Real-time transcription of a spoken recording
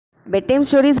బెట్టేం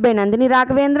stories by Nandini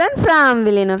Raghavendran from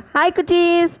విలేనూర్. Hi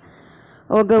కుచీస్.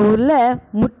 ఒక ఊర్లో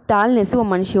ముట్టాలనేసి ఓ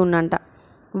మనిషి ఉన్నంట.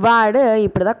 వాడు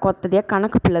ఇప్పుడుదా కొత్తదిగా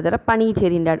కనక పిల్ల దగ్గర పనికి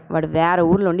చేరిండాడు. వాడు వేరే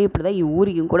ఊర్లో ఉండి ఇప్పుడుదా ఈ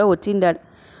ఊరికి కూడా వచ్చిండాడు.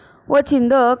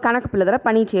 వచ్చిందో కనక పిల్ల దగ్గర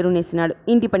పనికి చేరునేసినాడు,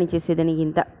 ఇంటి పని చేసేదానికి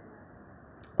ఇంత.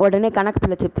 ఉడనే కనక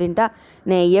పిల్ల చెప్తుంట,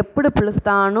 నేను ఎప్పుడు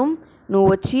పిలుస్తాను నువ్వు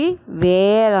వచ్చి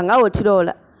వేగంగా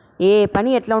వచ్చిరోవాల, ఏ పని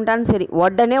ఎట్లా ఉంటాను సరే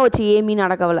వడ్డనే వచ్చి ఏమీ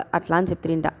అడగవాల అట్లా అని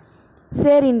చెప్తుంట.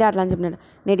 సేరిండా అట్లా అని చెప్పినాడు.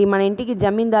 నేటి మన ఇంటికి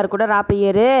జమీందారు కూడా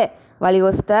రాపోయారే, వాళ్ళకి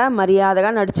వస్తా మర్యాదగా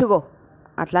నడుచుకో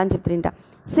అట్లా అని చెప్తుంట.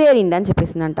 సేరిండా అని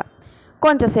చెప్పేసినంట.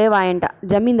 కొంచెం సేవ ఆయంట.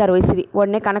 జమీందారు వేసిరి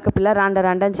ఉడనే కనకపిల్ల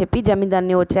రాండ అని చెప్పి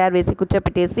జమీందారుని ఓ చైర్ వేసి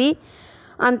కూర్చోపెట్టేసి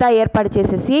అంతా ఏర్పాటు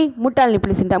చేసేసి ముట్టాలని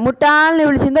పిలిచింట. ముట్టాలని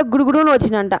పిలిచిందో గుడుగుడును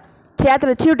వచ్చినంట.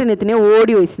 చేతులు చీటునెత్తినే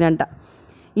ఓడి వేసినంట.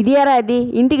 ఇది ఎరా అది,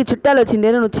 ఇంటికి చుట్టాలు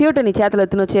వచ్చిండేరు, నువ్వు చీటుని చేతులు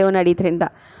ఎత్తును వచ్చేవని అడిగితే,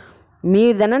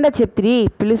 మీరు దనండ చెప్తిరి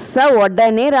పిలుస్తా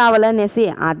వడ్డనే రావాలనేసి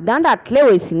అద్దాంట అట్లే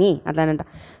వేసిని అట్లానంట.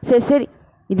 సరే సరే,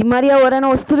 ఇది మరి ఎవరైనా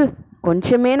వస్తురు,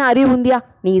 కొంచెమైనా అరివు ఉందియా,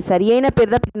 నీ సరి అయిన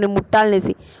పెద్ద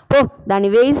ముట్టాలనేసి పో దాన్ని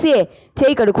వేసి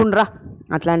చేయి కడుకుండ్రా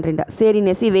అట్లా అంటుంట.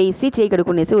 సేరినేసి వేసి చేయి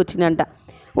కడుకునేసి వచ్చినంట.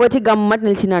 వచ్చి గమ్మట్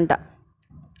నిలిచినంట.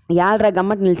 యాళ్ళరా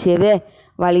గమ్మట్ నిలిచేవే,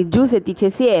 వాళ్ళకి జ్యూస్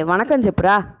ఎత్తిచ్చేసి వణకం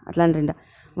చెప్పురా అట్లా అంటుంట.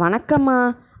 వణక్కమ్మా,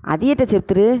 అది ఎట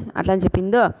చెప్తురు అట్లా అని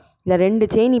చెప్పిందో, ఇలా రెండు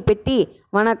చేయిని పెట్టి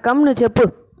వణకం నువ్వు చెప్పు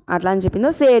అట్లా అని చెప్పిందో.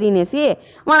 సేరినేసి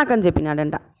వణకం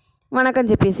చెప్పినాడంట. వణకం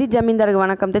చెప్పేసి జమీందారికి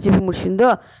వణకంతో చెప్పి ముడిచిందో.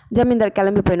 జమీందారు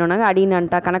కిளம்பிపోయినాగా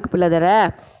అడిగినంట కనక పిల్లదర,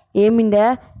 ఏమిండే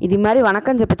ఇది మరి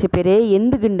వణకం చెప్పారే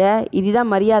ఎందుకుండే, ఇదిదా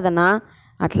మర్యాదనా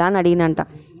అట్లా అని అడిగినంట.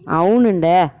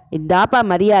 అవునుండే ఇద్దాపా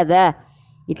మర్యాద,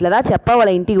 ఇట్లదా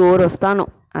చెప్పవాళ్ళ ఇంటికి ఓరు వస్తాను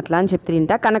అట్లా అని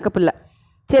చెప్తింట కనకపిల్ల.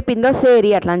 చెప్పిందో సేరి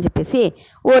అట్లా అని చెప్పేసి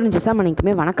ఓరిని చూసా మనం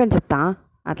ఇంకమే వణకం చెప్తా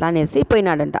అట్లా అనేసి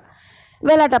పోయినాడంట.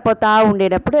 వెళ్ళట పోతా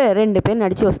ఉండేటప్పుడు రెండు పేరు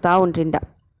నడిచి వస్తూ ఉంటుంట.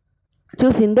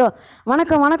 చూసిందో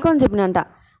వణకం వణకం అని చెప్పినంట.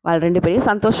 వాళ్ళు రెండు పేరు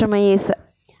సంతోషమయ్యేసా.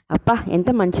 అప్పా ఎంత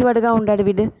మంచివాడుగా ఉండాడు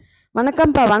వీడు,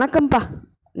 వణకంపా వణకంపా,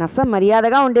 నస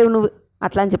మర్యాదగా ఉండేవు నువ్వు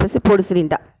అట్లా అని చెప్పేసి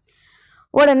పొడిసిరింట.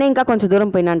 ఓడనే ఇంకా కొంచెం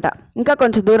దూరం పోయినంట. ఇంకా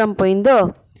కొంచెం దూరం పోయిందో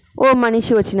ఓ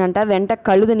మనిషి వచ్చినంట. వెంట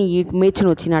కழுదని మేచుని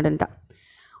వచ్చినాడంట.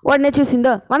 వాడినే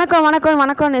చూసిందో వణకం వణకం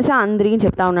వణకం అనేసి అందరికీ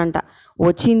చెప్తా ఉన్నంట.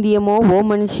 వచ్చింది ఏమో ఓ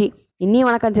మనిషి, ఇన్ని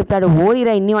వణకం చెప్తాడు,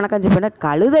 ఓడిరా ఇన్ని వణకం చెప్పాడు,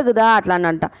 కழுదగుదా అట్లా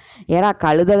అనంట. ఎరా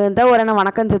కழுదగంతా ఓరైనా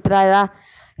వణకం చెప్తారా,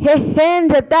 హే హే అని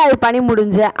చెప్తే అది పని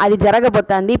ముడించే, అది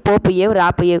జరగబోతుంది, పోపోయేవు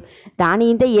రాపోయేవు, దాని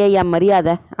ఇంటే ఏ మర్యాద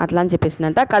అట్లా అని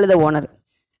చెప్పేసినంట కழுద ఓనర్.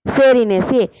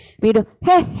 సేరినేసి వీడు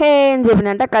హే హే అని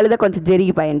చెప్పినంట. కழுద కొంచెం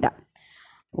జరిగిపోయంట.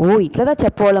 ఓ ఇట్లదా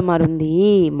చెప్పవాళ్ళ మరుంది,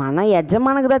 మన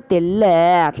యజమానకుదా తెల్ల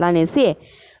అట్లా అనేసి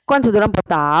కొంచెం దూరం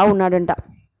పోతా ఉన్నాడంట.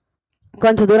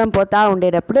 కొంచెం దూరం పోతా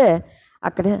ఉండేటప్పుడు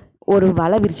అక్కడ ஒரு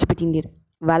వల విరిచిపెట్టిండారు.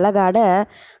 వలగాడ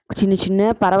చిన్న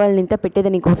చిన్న పరవలనింత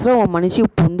పెట్టేదానికోసం ఓ మనిషి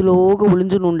పొందులోగా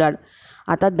ఉళుంజుని ఉండాడు.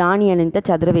 అత దాని అనింత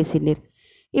చదరవేసిండారు.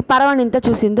 ఈ పరవనింత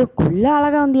చూసింది, గుళ్ళ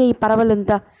అలాగా ఉంది ఈ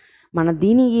పరవలంతా, మన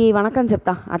దీనికి వణకం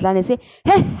చెప్తా అట్లా అనేసి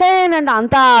హే హే అంట.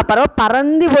 అంతా పరవ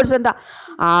పరంది పొడుచంట.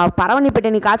 ఆ పరవని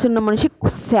పెట్టని కాచున్న మనిషి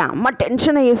అమ్మ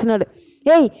టెన్షన్ వేసినాడు.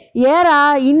 ఏయ్ ఏరా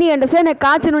ఇన్ని అంటే నేను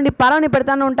కాచి నుండి పరవని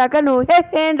పెడతాను ఉంటాక నువ్వు హే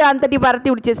హే అంటే అంతటి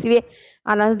పరతి ఉడిచేసివే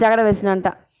అలా జగడ వేసినంట.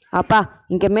 అప్పా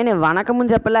ఇంకేమే నేను వణకముని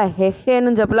చెప్పలా, హే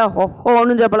హేను చెప్పలా,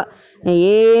 హోహోను చెప్పలా, నేను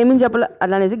ఏమీ చెప్పలా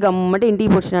అట్లా అనేసి గమ్మటి ఇంటికి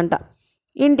పోసినంట.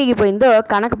 ఇంటికి పోయిందో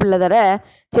కనక పిల్ల దగ్గర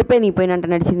చెప్పే నీ పోయినంట.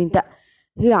 నడిచింది ఇంత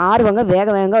ఆర్వంగా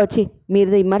వేగంగా వచ్చి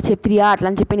మీరు ఈ మరి చెప్తిరియా అట్లా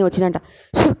అని చెప్పి నీ వచ్చినంట.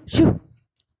 షూ షూ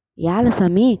యాల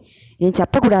స్వామి నేను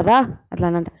చెప్పకూడదా అట్లా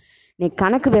అనంట. నేను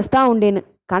కనక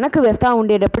వేస్తా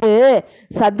ఉండేటప్పుడు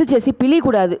సర్దు చేసి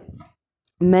పిలియకూడదు,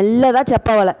 మెల్లగా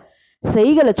చెప్పవాల,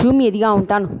 సైగల చూమి ఎదిగా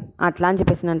ఉంటాను అట్లా అని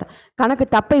చెప్పేసినంట. కనక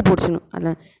తప్పైపోడ్చును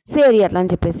అట్లా. సేరి అట్లా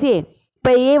అని చెప్పేసి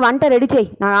పోయి వంట రెడీ చేయి,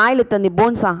 నాకు ఆయిల్ ఎత్తుంది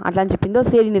బోన్సా అట్లా అని చెప్పిందో.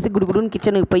 సేరినేసి గుడుగుడుని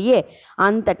కిచెన్కి పోయి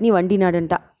అంతటిని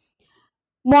వండినాడంట.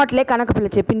 మోట్లే కనకపిల్ల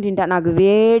చెప్పిందింట, నాకు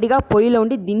వేడిగా పొయ్యిలో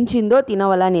ఉండి దించిందో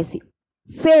తినవల అనేసి.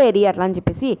 సేరి అట్లా అని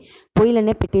చెప్పేసి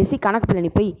పొయ్యిలనే పెట్టేసి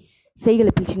కనకపిల్లని పోయి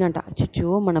సైగలు పిలిచినంట. చుచ్చో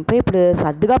మనం పోయి ఇప్పుడు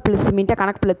సర్దుగా పిలిచిమింటే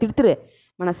కనకపిల్ల తిడుతురు,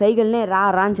 మన సైగల్నే రా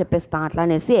రా అని చెప్పేస్తాం అట్లా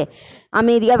అనేసి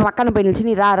మీదిగా పక్కన పోయి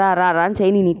నిలిచి రా రా రా రా అని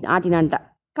చేయని ఆటినంట.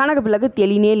 కనకపిల్లకు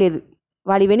తెలియనే లేదు.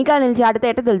 వాడి వెనకాల నిలిచి ఆడితే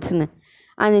ఎట్ట తెలుసును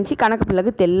అని నుంచి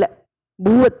కనకపిల్లకు తెల్ల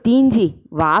బువ్వ తీంచి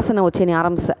వాసన వచ్చేని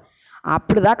ఆరంస.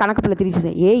 అప్పుడుదా కనకపిల్ల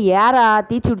తిరిగి ఏరా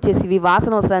తీర్చి ఉడిచేసివి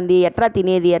వాసన వస్తుంది ఎట్రా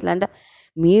తినేది అట్లా అంటే,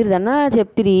 మీరు దన్నా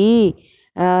చెప్తిరి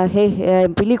హే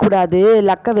పిలికూడదు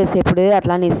లక్క వేసేప్పుడు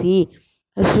అట్లా అనేసి,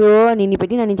 షో నిన్ను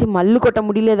పెట్టి నా నుంచి మల్లు కొట్ట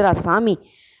ముడిలేదురా స్వామి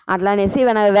అట్లా అనేసి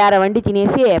వేరే వండి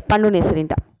తినేసి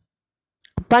పండునేసరింట.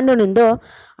 పండునిందో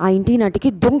ఆ ఇంటి నాటికి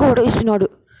దొంగవాడు వేసినాడు.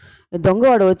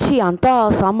 దొంగవాడు వచ్చి అంతా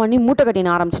సామాన్ని మూట కట్టిన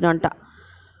ఆరంభించినంట.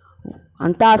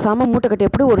 అంతా సామ మూట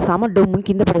కట్టేప్పుడు ఒక సామ డొమ్ముని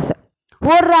కింద పడేసా.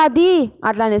 ఓర్రా అది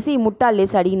అట్లా అనేసి ఈ ముట్టాలు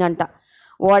లేసి అడిగినంట.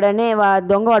 వాడనే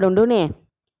దొంగవాడు ఉండునే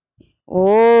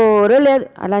ఓరో లేదు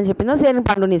అలా అని చెప్పిందో సేను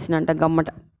పండు నేసినంట గమ్మట.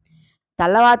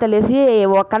 తెల్లవాత లేసి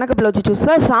కనకపిల్ల వచ్చి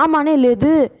చూస్తా సామానే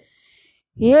లేదు.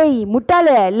 ఏయ్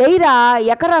ముట్టాలే లేయిరా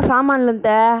ఎక్కరా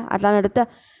సామాన్లంతా అట్లా అని అడుగుతా.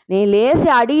 నేను లేసి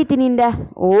అడిగి తినిండా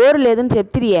ఓరు లేదని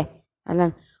చెప్తిరియే అలా.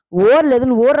 ఓరు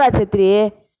లేదని ఓర్రా చెప్తిరి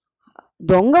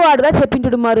దొంగవాడుగా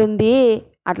చెప్పించుడు మరుంది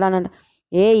అట్లా అనంట.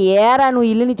 ఏరా నువ్వు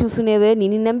ఇల్లుని చూసునేవే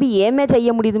నిన్ను నమ్మి ఏమే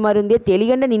చెయ్య ముడిది మరుంది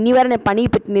తెలియకుండా నిన్ని వేరే నేను పనికి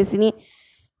పెట్టినేసిని.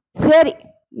 సరి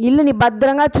ఇల్లుని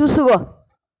భద్రంగా చూసుకో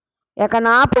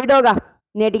ఎక్కనా పోయిడోగా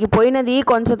నేటికి పోయినది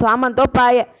కొంచెం సామాన్తో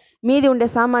పాయే మీది ఉండే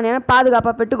సామాన్ అయినా పాదుగాప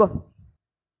పెట్టుకో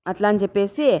అట్లా అని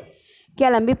చెప్పేసి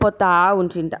కిளம்பి పోతా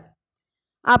ఉంచింట.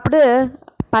 అప్పుడు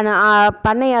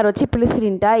పన్నయ్యారు వచ్చి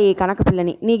పిలిచిరింట ఈ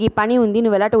కనకపిల్లని. నీకు ఈ పని ఉంది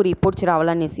నువ్వు ఎలాంటి ఊరికి పొడిచి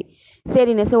రావాలనేసి.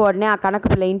 సరినేసి వాడిని ఆ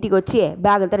కనకపిల్ల ఇంటికి వచ్చి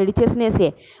బ్యాగ్ అంతా రెడీ చేసినేసి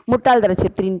ముట్టాల ధర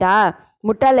చెప్తిరింట.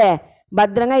 ముట్టాలే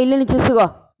భద్రంగా ఇల్లుని చూసుకో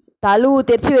తలువు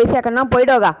తెరిచి వేసి ఎక్కడన్నా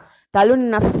పోయిడోగా తలుని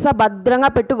నస్స భద్రంగా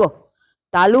పెట్టుకో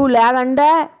తలువు లేకుండా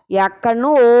ఎక్కడనూ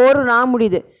ఓరు నా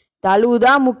ముడిదు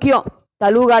తలువుదా ముఖ్యం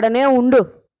తలువుగాడనే ఉండు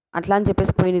అట్లా అని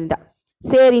చెప్పేసి పోయినంట.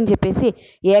 సేరిని చెప్పేసి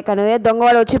ఏకనవే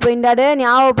దొంగవాడు వచ్చిపోయిండాడే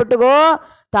ஞாபக పెట్టుకో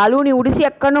తలువుని ఉడిసి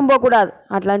ఎక్కడనూ పోకూడదు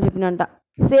అట్లా అని చెప్పినంట.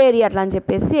 సేరి అట్లా అని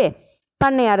చెప్పేసి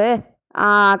పన్నయ్యారు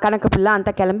కనకపిల్ల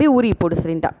అంతా కిளம்பి ఊరికి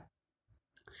పొడిసిరింట.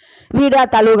 వీడు ఆ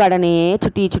తలువుగాడనే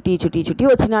చుట్టి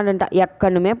వచ్చినాడంట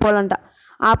ఎక్కడనుమే పోలంట.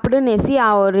 అప్పుడు నేసి ఆ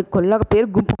కొల్లక పేరు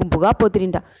గుంపు గుంపుగా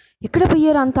పోతిరింట. ఎక్కడ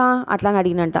పోయారు అంతా అట్లా అని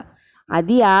అడిగినంట.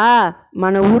 అదియా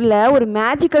మన ఊర్లో ஒரு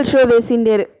மேஜிக்கல் షో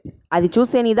వేసిండేరు అది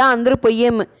చూసేనిదా అందరూ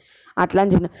పొయ్యేము అట్లా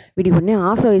అని చెప్పిన. వీడికి ఉన్న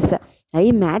ఆశ వేసా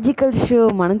అయ్యి మ్యాజికల్ షో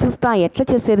మనం చూస్తా ఎట్లా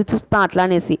చేసేది చూస్తా అట్లా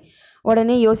అనేసి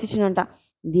ఉడనే యోచించినంట.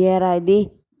 ఇదేరా ఇది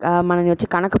మనని వచ్చి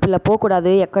కనకపిల్ల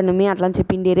పోకూడదు ఎక్కడనుమే అట్లా అని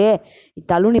చెప్పిండేరే ఈ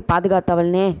తలుని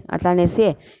పాదుగాతవల్నే అట్లా అనేసి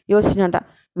యోచించినంట.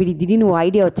 వీడి దిడిని ఓ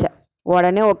ఐడియా వచ్చా.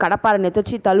 ఉడనే ఓ కడపారని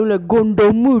ఎత్తొచ్చి తలులో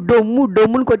డొమ్ము డొమ్ము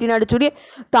డొమ్ముని కొట్టినాడు చూడి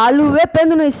తలువే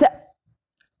పెందును ఇస్తా.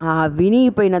 ఆ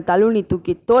వినిగిపోయిన తలుని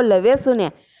తూకి తోళ్ళ వేసునే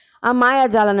ఆ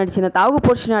మాయాజాలం నడిచిన తాగు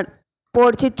పొడిచినాడు.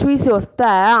 పొడిచి చూసి వస్తే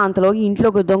అంతలోకి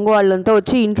ఇంట్లోకి దొంగ వాళ్ళంతా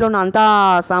వచ్చి ఇంట్లో అంతా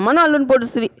సామాను వాళ్ళని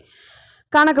పొడుస్తుంది.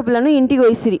 కనకపిల్లను ఇంటికి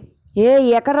వేసిరి.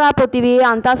 ఎక్కడ్రా పోతివి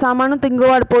అంతా సామాను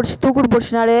తింగవాడు పొడిచి తూకుడు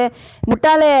పొడిచినాడే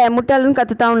ముట్టాలని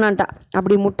కత్తుతా ఉన్నంట.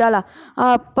 అప్పుడు ఈ ముట్టాల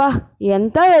అప్ప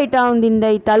ఎంత వెయిటా ఉందిండ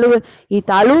ఈ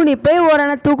తలువునిపై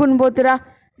ఓరన్నా తూకుని పోతురా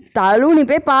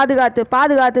తలువునిపై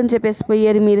పాదుగాతని చెప్పేసి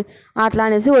పోయారు మీరు అట్లా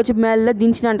అనేసి వచ్చి మెల్ల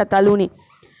దించినంట తలువుని.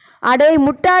 అడే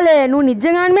ముట్టాలే నువ్వు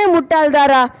నిజంగానే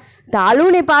ముట్టాలదారా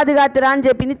తలువుని పాదుగాతురా అని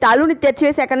చెప్పింది తలువుని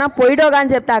తెచ్చివేసి ఎక్కడన్నా పోయిడోగా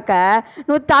అని చెప్తాక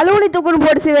నువ్వు తలువుని తుక్కుని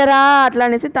పొడిచివేరా అట్లా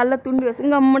అనేసి తల్ల తుండి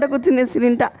వేసి గమ్మట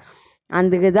కూర్చునేసిరింట.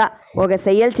 అందుకుదా ఒక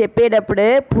చెయ్యలు చెప్పేటప్పుడే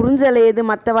పురుంజలేదు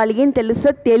మత్త వాళ్ళకి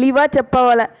తెలుసా తెలివా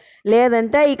చెప్పవాల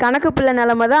లేదంటే ఈ కనకపిల్ల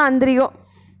నెలమదా అందరియో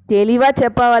తెలివా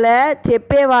చెప్పవాలా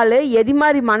చెప్పేవాళ్ళు ఎది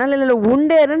మరి మనలలో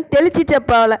ఉండేరని తెలిసి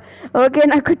చెప్పవాలా.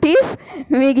 ఓకేనా కుటీస్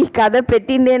మీకు ఈ కథ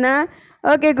పెట్టిందేనా?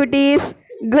 Okay cuties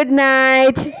good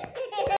night.